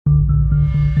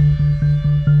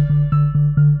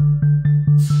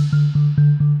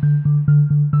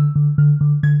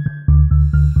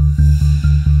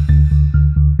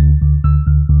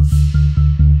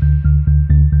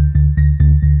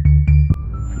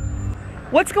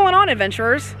What's going on,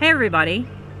 adventurers? Hey everybody.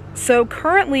 So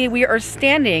currently we are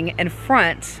standing in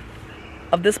front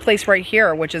of this place right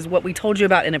here, which is what we told you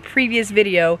about in a previous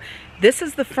video. This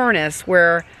is the furnace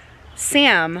where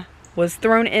Sam was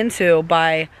thrown into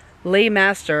by Legh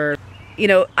Master. You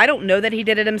know, I don't know that he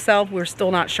did it himself. We're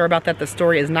still not sure about that. The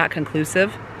story is not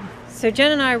conclusive. So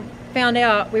Jen and I found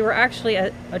out we were actually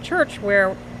at a church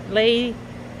where Legh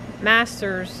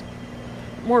Master's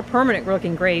more permanent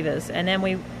looking grave is, and then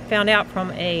we found out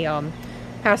from a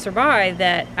passerby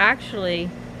that actually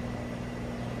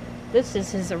this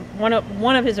is his one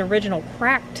of his original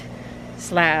cracked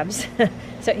slabs.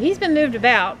 So he's been moved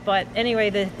about, but anyway,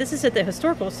 this is at the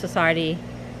Historical Society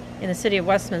in the city of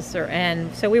Westminster,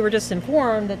 and so we were just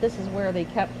informed that this is where they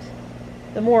kept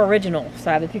the more original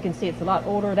slab. If you can see, it's a lot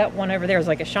older. That one over there is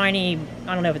like a shiny,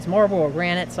 I don't know if it's marble or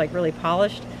granite, it's like really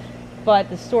polished. But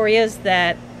the story is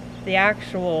that the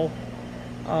actual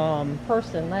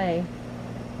person, Legh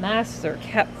Master,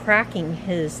 kept cracking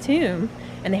his tomb,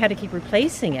 and they had to keep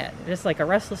replacing it, just like a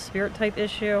restless spirit type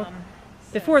issue.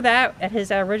 Before that, at his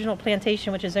original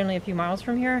plantation, which is only a few miles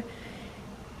from here,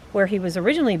 where he was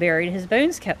originally buried, his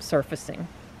bones kept surfacing.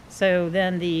 So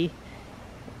then the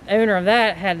owner of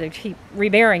that had to keep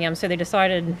reburying him, so they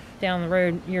decided down the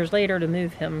road years later to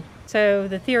move him. So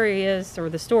the theory is, or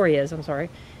the story is, I'm sorry,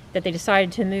 that they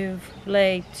decided to move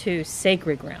Legh to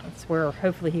sacred grounds where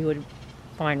hopefully he would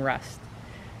find rest.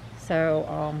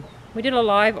 So we did a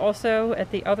live also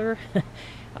at the other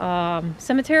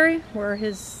cemetery where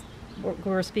what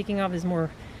we're speaking of, his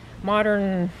more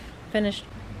modern finished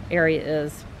area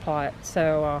is plot.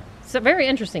 So very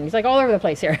interesting. He's like all over the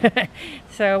place here.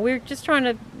 So we're just trying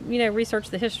to, research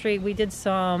the history. We did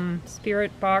some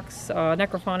spirit box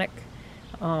necrophonic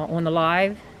on the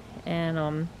live,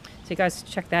 and so you guys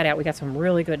check that out. We got some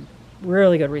really good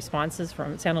responses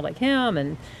from, it sounded like him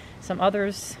and some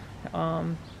others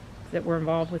that were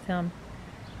involved with him.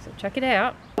 So check it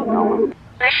out.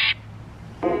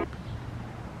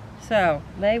 So,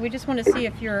 Legh, we just want to see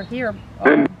if you're here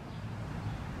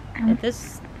at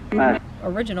this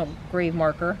original grave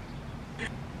marker.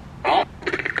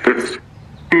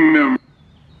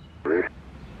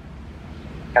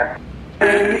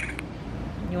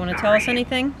 You want to tell us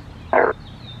anything?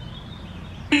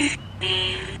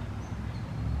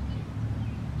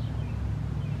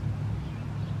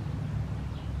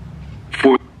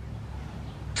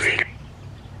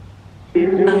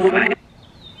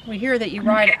 We hear that you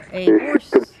ride a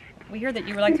horse. We hear that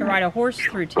you would like to ride a horse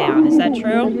through town. Is that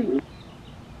true?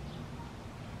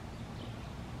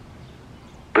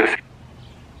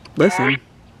 Listen.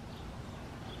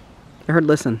 I heard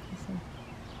listen.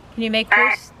 Can you make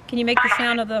the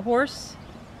sound of the horse?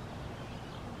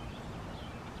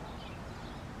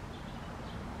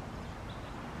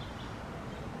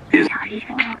 I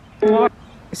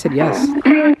said yes.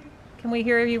 Can we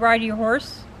hear you ride your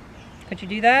horse? Could you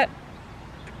do that?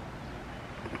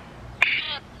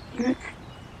 You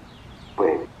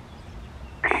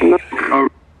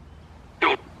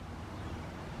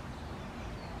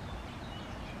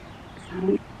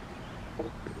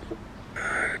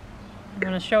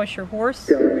want to show us your horse?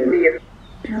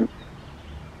 I'm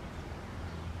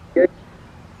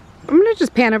gonna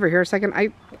just pan over here a second. I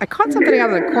caught something out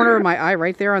of the corner of my eye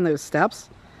right there on those steps,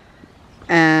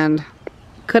 and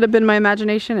could have been my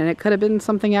imagination, and it could have been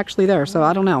something actually there, so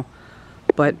I don't know,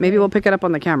 but maybe we'll pick it up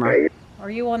on the camera. Are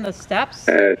you on the steps?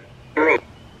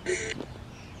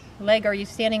 Legh, are you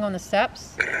standing on the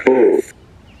steps?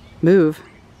 Move.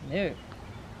 Move.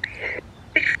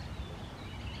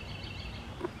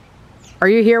 Are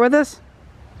you here with us?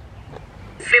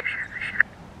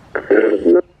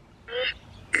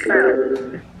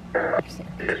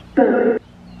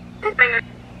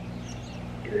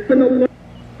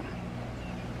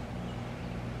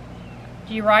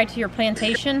 Do you ride to your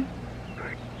plantation?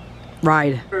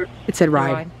 Ride. It said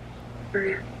ride.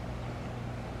 Do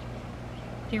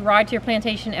you ride to your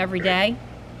plantation every day?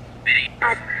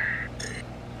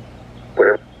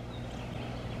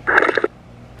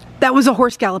 That was a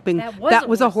horse galloping. That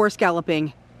was a horse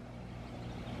galloping.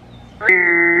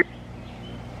 Can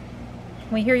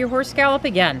we hear your horse gallop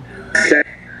again?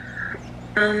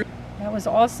 That was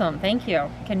awesome. Thank you.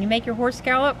 Can you make your horse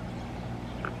gallop?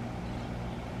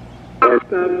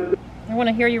 I want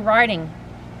to hear you riding.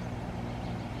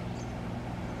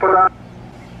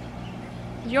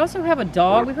 Did you also have a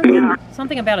dog? We heard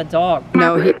something about a dog.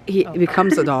 No, he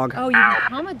becomes a dog. Oh, you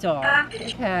become a dog.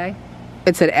 Okay.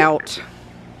 It said out.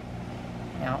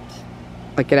 Out.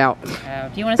 Like get out. Oh,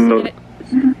 do you want us to get it?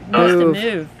 Needs to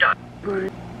move.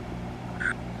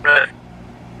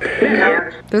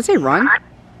 Does it say run?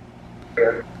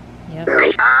 Yeah.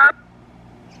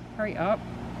 Hurry up.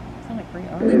 Sound like hurry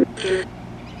up.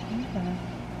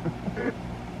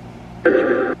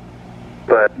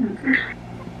 But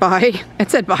Bye. It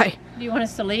said bye. Do you want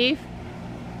us to leave?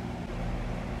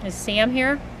 Is Sam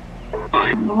here?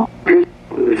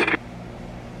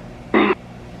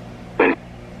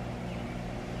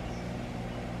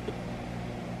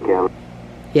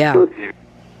 Yeah.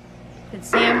 Did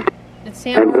Sam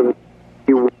work?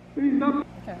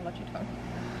 Okay, I'll let you talk.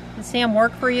 Did Sam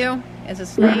work for you as a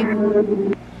slave?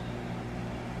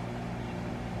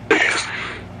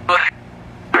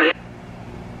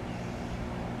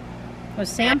 Was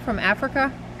Sam from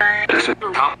Africa?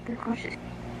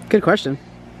 Good question.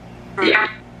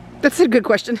 That's a good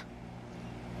question.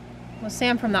 Was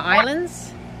Sam from the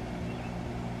islands?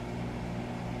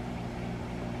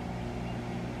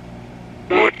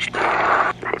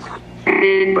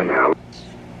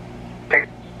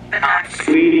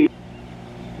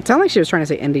 It sounded like she was trying to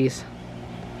say Indies.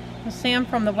 Was Sam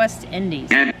from the West Indies?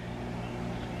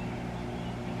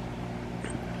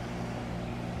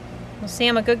 Was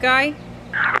Sam a good guy?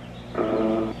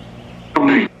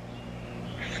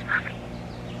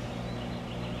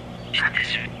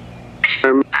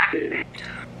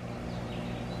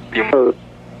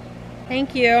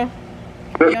 Thank you.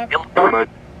 Yep. We'll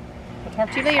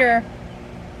talk to you later.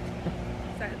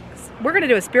 We're going to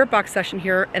do a spirit box session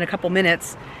here in a couple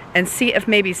minutes and see if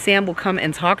maybe Sam will come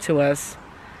and talk to us.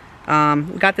 We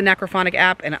got the Necrophonic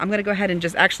app, and I'm going to go ahead and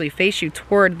just actually face you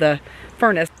toward the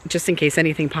furnace just in case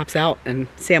anything pops out and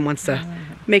Sam wants to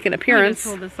make an appearance. Just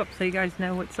hold this up so you guys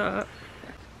know what's up.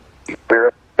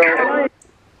 I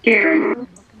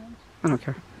don't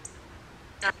care.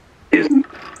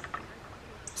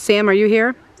 Sam, are you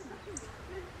here?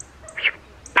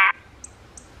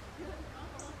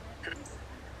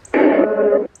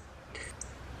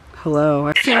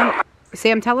 Hello.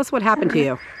 Sam, tell us what happened to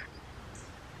you.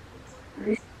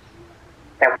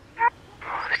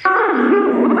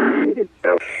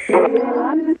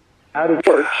 out of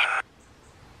church.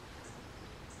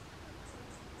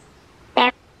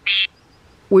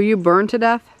 Were you burned to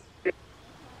death?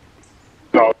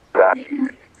 No, that.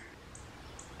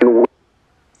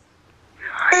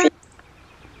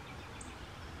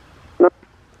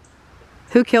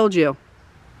 Who killed you?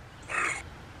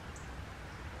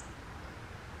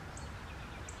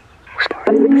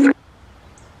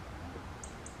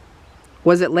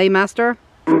 Was it Legh Master?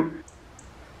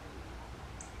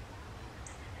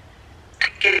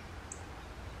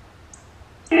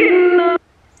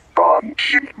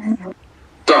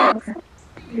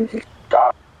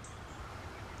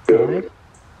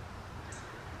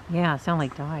 Yeah, sound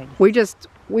like died. We just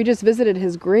visited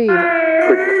his grave,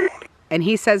 and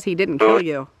he says he didn't kill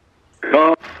you.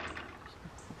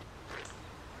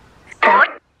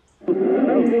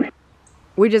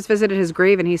 We just visited his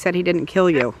grave, and he said he didn't kill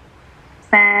you.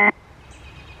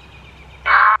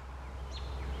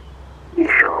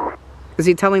 Is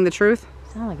he telling the truth?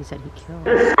 Sound like he said he killed.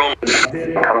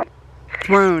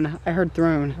 Thrown. I heard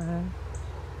thrown.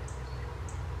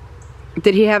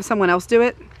 Did he have someone else do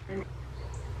it?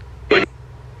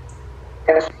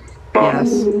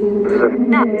 Yes.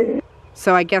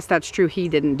 So I guess that's true. He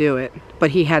didn't do it,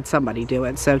 but he had somebody do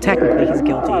it. So technically he's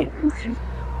guilty.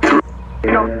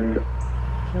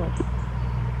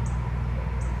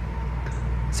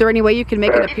 Is there any way you can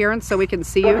make an appearance so we can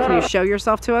see you? Can you show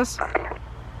yourself to us?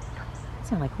 It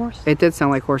sounded like horses. It did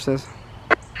sound like horses.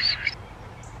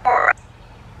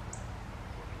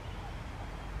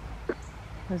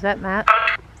 Was that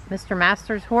Mr.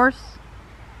 Master's horse?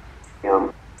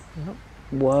 Yep.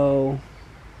 Whoa.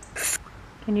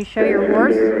 Can you show your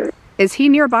horse? Is he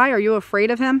nearby? Are you afraid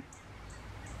of him?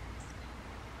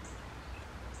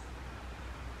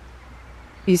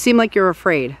 You seem like you're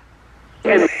afraid.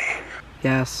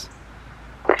 Yes.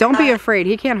 Don't be afraid.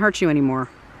 He can't hurt you anymore.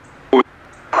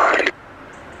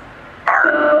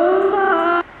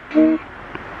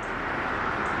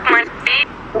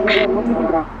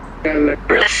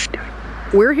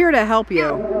 We're here to help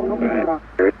you.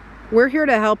 We're here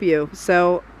to help you.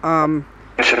 So, I'm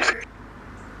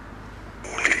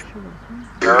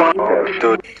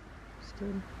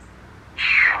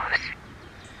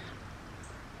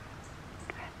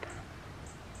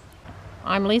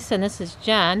Lisa and this is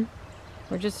Jen.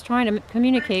 We're just trying to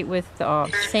communicate with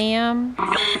Sam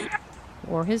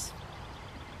or his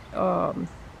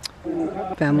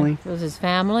family. It was his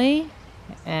family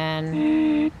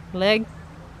and Legh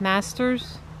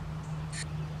Masters.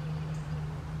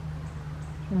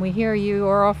 And we hear you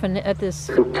are often at this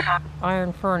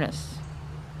iron furnace.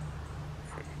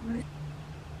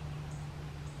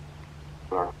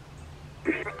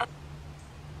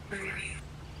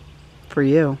 For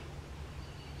you.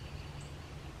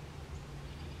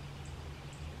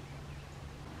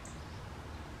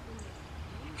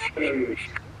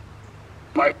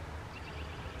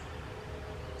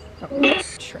 Oh,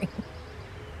 train.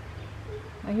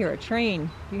 I hear a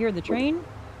train. You hear the train?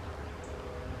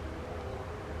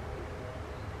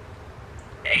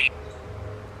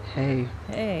 Hey.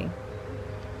 Hey.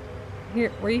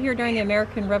 Were you here during the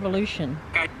American Revolution?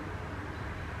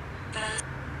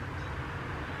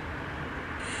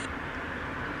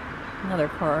 Another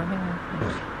car.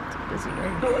 It's a busy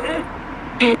area.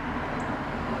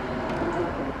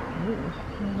 Ooh,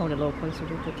 let me hold it a little closer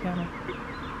to the camera.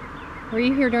 Were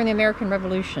you here during the American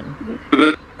Revolution?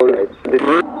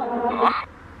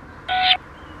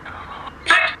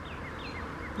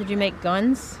 Did you make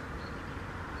guns?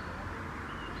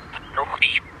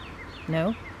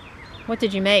 No? What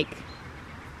did you make?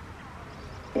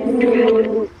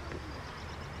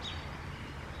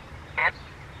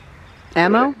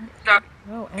 Ammo?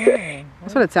 Oh, ammo.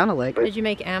 That's what it sounded like. Did you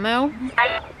make ammo?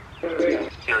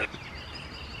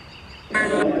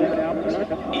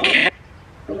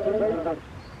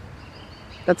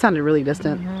 That sounded really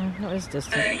distant. That was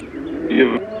distant.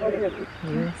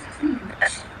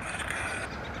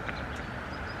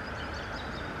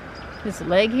 Is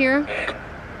Legh here?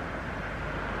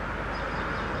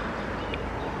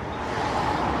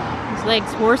 Is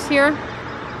Legh's horse here?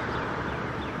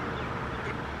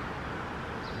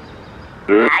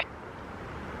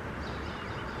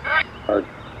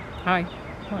 Hi. Hi.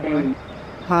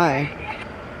 Hi.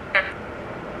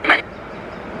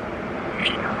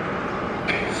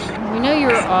 We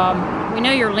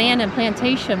know your land and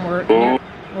plantation were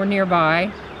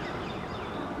nearby.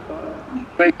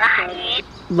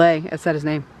 Legh, I said his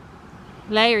name.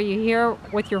 Legh, are you here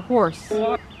with your horse?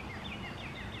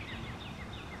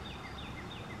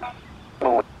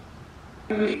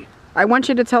 I want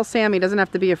you to tell Sam he doesn't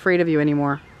have to be afraid of you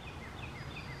anymore.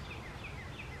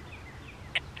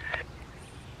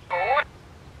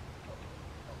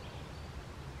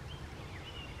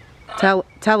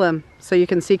 Tell him so you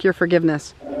can seek your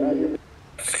forgiveness.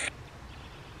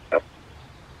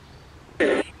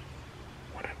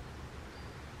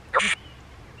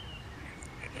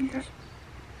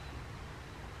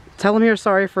 Tell him you're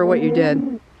sorry for what you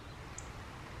did.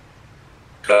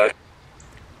 I'm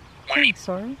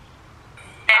sorry.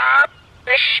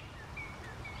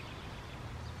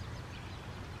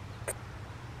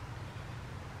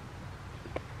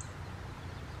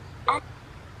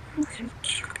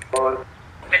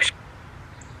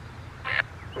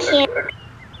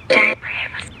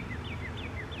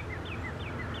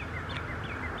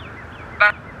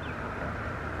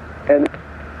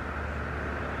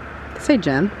 Say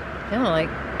Jen. Sound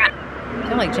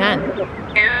like Jen.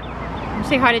 You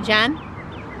say hi to Jen?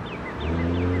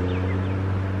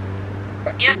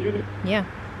 Yeah.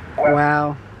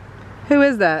 Wow. Who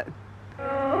is that?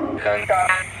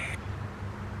 I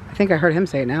think I heard him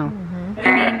say it now.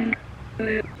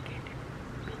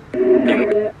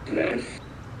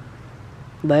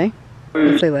 Legh?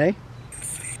 You say Legh?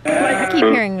 I keep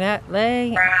hearing that.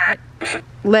 Legh.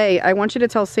 Legh, I want you to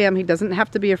tell Sam he doesn't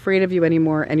have to be afraid of you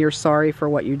anymore and you're sorry for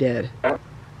what you did.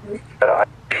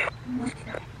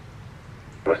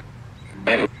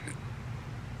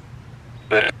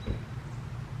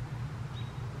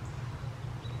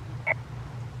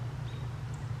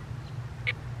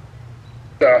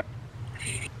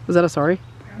 Was that a sorry?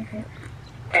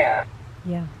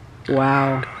 Yeah.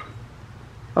 Wow.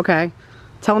 Okay.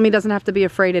 Tell him he doesn't have to be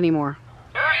afraid anymore.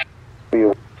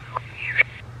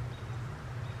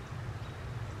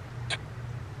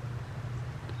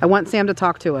 I want Sam to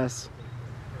talk to us.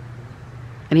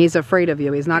 And he's afraid of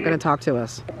you. He's not going to talk to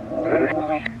us.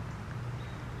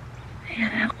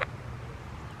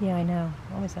 Yeah, I know.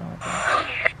 I always sound like that.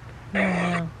 Yeah,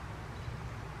 I know.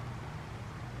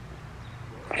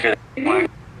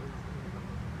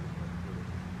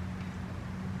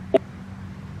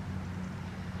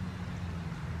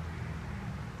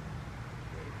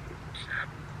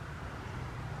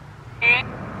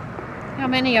 How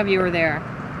many of you were there?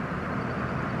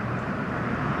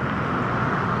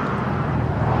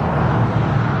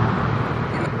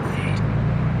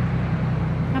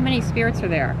 How many spirits are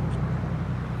there?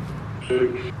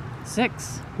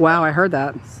 6. Wow, I heard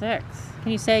that. 6.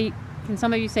 Can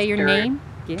some of you say your name?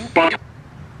 Gary? Did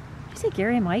you say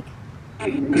Gary and Mike?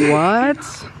 What?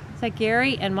 Is that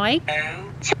Gary and Mike?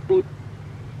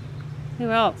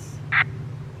 Who else?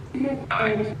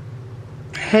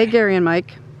 Hey, Gary and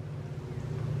Mike.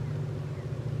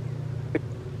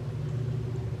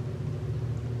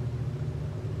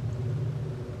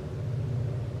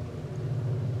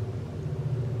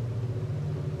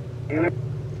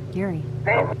 Gary.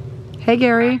 Hey,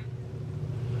 Gary.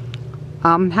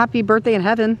 Happy birthday in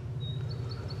heaven.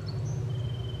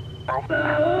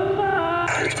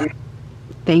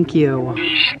 Thank you.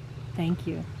 Thank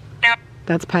you.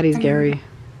 That's Patty's Gary.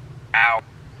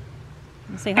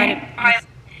 Say hi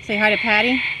to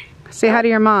Patty. Say hi to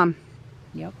your mom.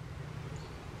 Yep.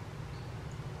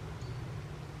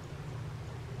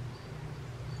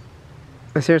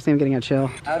 Seriously, I'm getting a chill.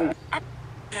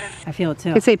 I feel it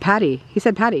too. He'd say Patty. He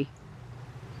said Patty.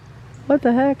 What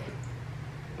the heck?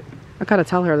 I gotta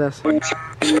tell her this.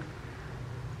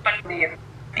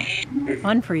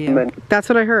 Fun for you. That's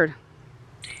what I heard.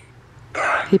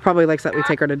 He probably likes that we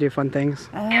take her to do fun things.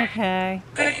 Okay.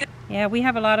 Yeah, we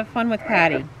have a lot of fun with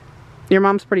Patty. Your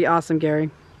mom's pretty awesome, Gary.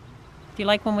 Do you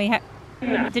like when we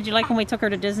Did you like when we took her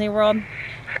to Disney World?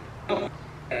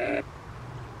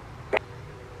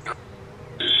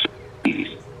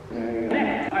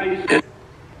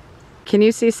 Can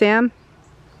you see Sam?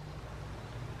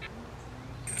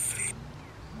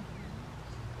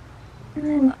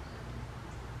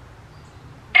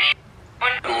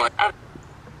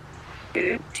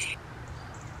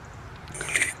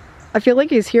 I feel like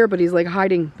he's here, but he's like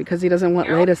hiding because he doesn't want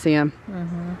Legh to see him.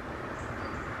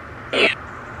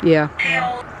 Yeah.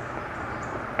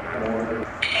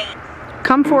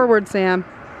 Come forward, Sam.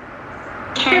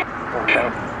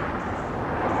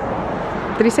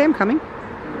 Did he say I'm coming?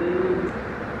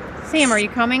 Sam, are you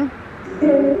coming?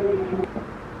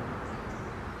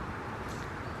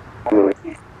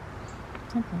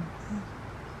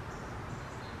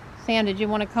 Sam, did you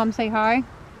want to come say hi?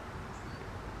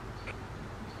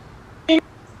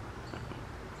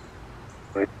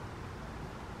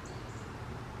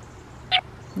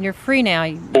 You're free now.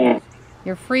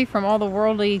 You're free from all the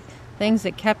worldly things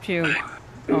that kept you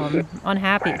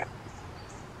unhappy.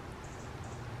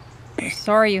 We're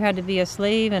sorry you had to be a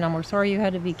slave, and we're sorry you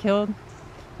had to be killed,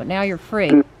 but now you're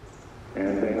free.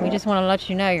 We just want to let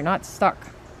you know you're not stuck.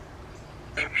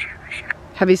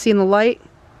 Have you seen the light?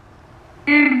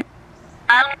 Yeah.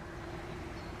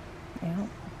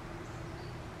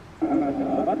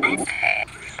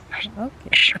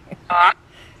 Okay.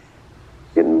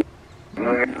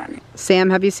 Sam,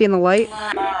 have you seen the light?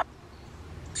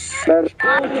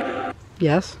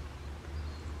 Yes.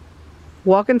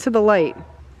 Walk into the light. You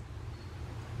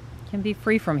can be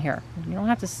free from here. You don't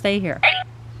have to stay here.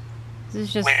 This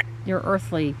is just your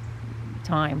earthly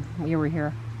time you were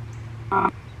here.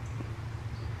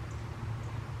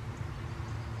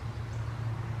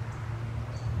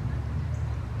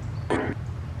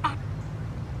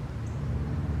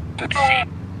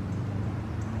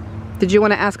 Did you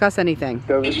want to ask us anything?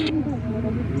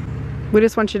 We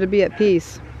just want you to be at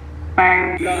peace.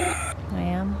 I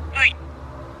am.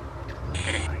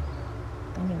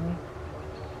 Anyway.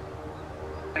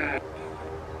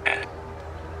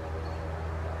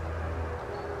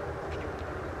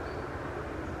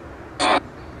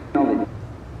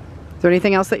 Is there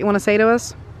anything else that you want to say to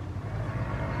us?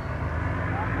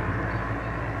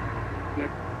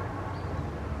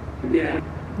 Yeah.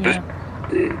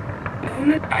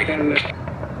 I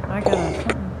got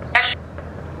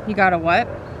something. You got a what?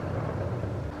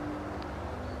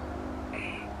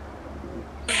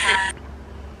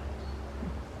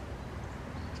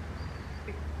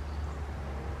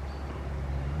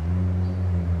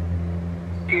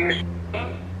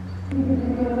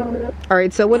 All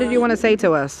right, so what did you want to say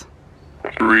to us?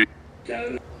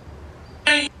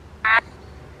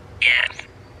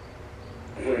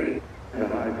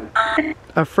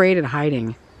 Afraid and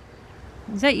hiding.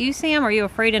 Is that you, Sam, or are you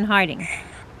afraid and hiding?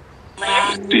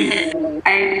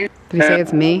 Did he say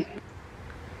it's me?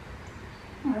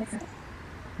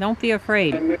 Don't be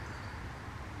afraid.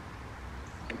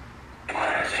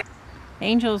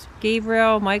 Angels,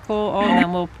 Gabriel, Michael, all of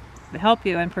them will help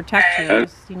you and protect you.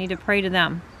 You need to pray to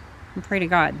them and pray to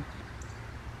God.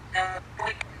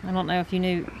 I don't know if you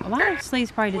knew. A lot of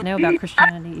slaves probably didn't know about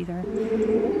Christianity either.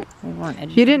 They weren't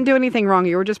educated. You didn't do anything wrong.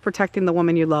 You were just protecting the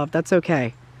woman you love. That's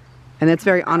okay. And it's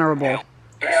very honorable.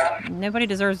 Nobody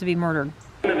deserves to be murdered.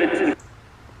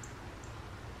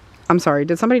 I'm sorry.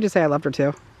 Did somebody just say I loved her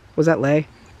too? Was that Legh?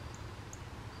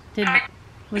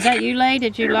 Was that you, Legh?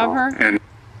 Did you love her?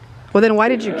 Well, then why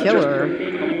did you kill her?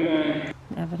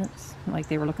 Evidence. Like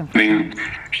they were looking for something.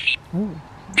 Ooh.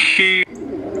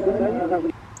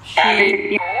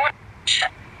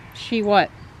 She what?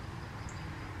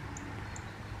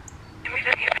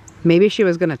 Maybe she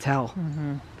was going to tell.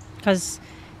 Because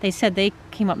they said they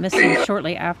came up missing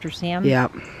shortly after Sam. Yeah.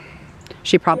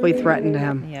 She probably threatened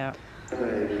him. Yeah.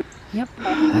 Yep.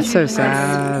 That's so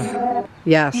sad.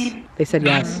 Yes. They said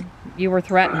yes. You were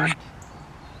threatened.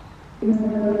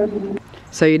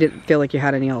 So you didn't feel like you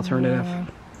had any alternative. Yeah.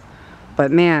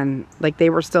 But man, like they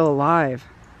were still alive.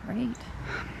 Right.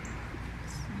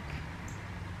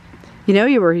 You know,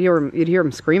 you'd hear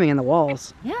him screaming in the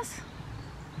walls. Yes.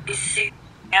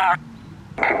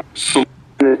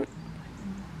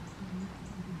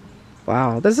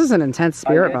 Wow, this is an intense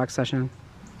spirit box session.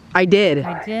 I did.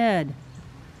 I did.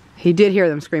 He did hear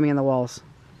them screaming in the walls.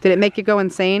 Did it make you go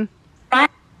insane? It's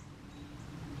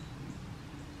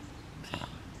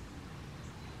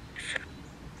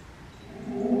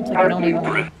like I don't even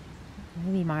want to.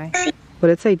 Maybe my. But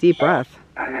it say deep breath.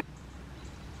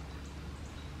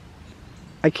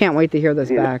 I can't wait to hear this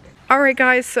back. Alright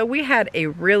guys, so we had a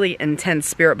really intense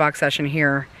spirit box session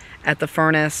here at the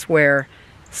furnace where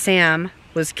Sam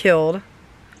was killed.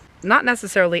 Not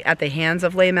necessarily at the hands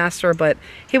of Legh Master, but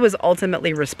he was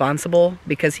ultimately responsible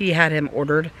because he had him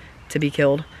ordered to be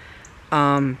killed.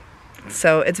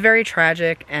 So it's very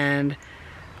tragic, and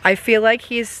I feel like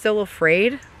he's still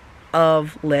afraid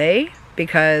of Legh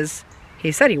because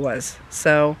he said he was.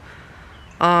 So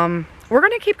we're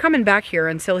going to keep coming back here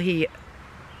until he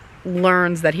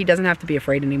learns that he doesn't have to be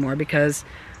afraid anymore, because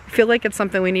I feel like it's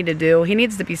something we need to do. He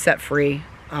needs to be set free.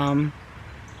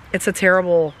 It's a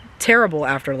terrible, terrible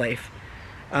afterlife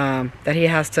that he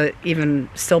has to even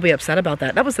still be upset about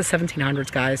that. That was the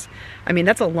 1700s, guys. I mean,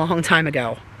 that's a long time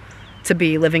ago to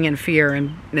be living in fear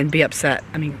and be upset.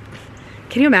 I mean,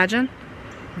 can you imagine?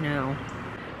 No.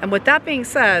 And with that being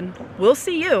said, we'll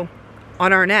see you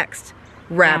on our next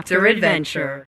Raptor Adventure.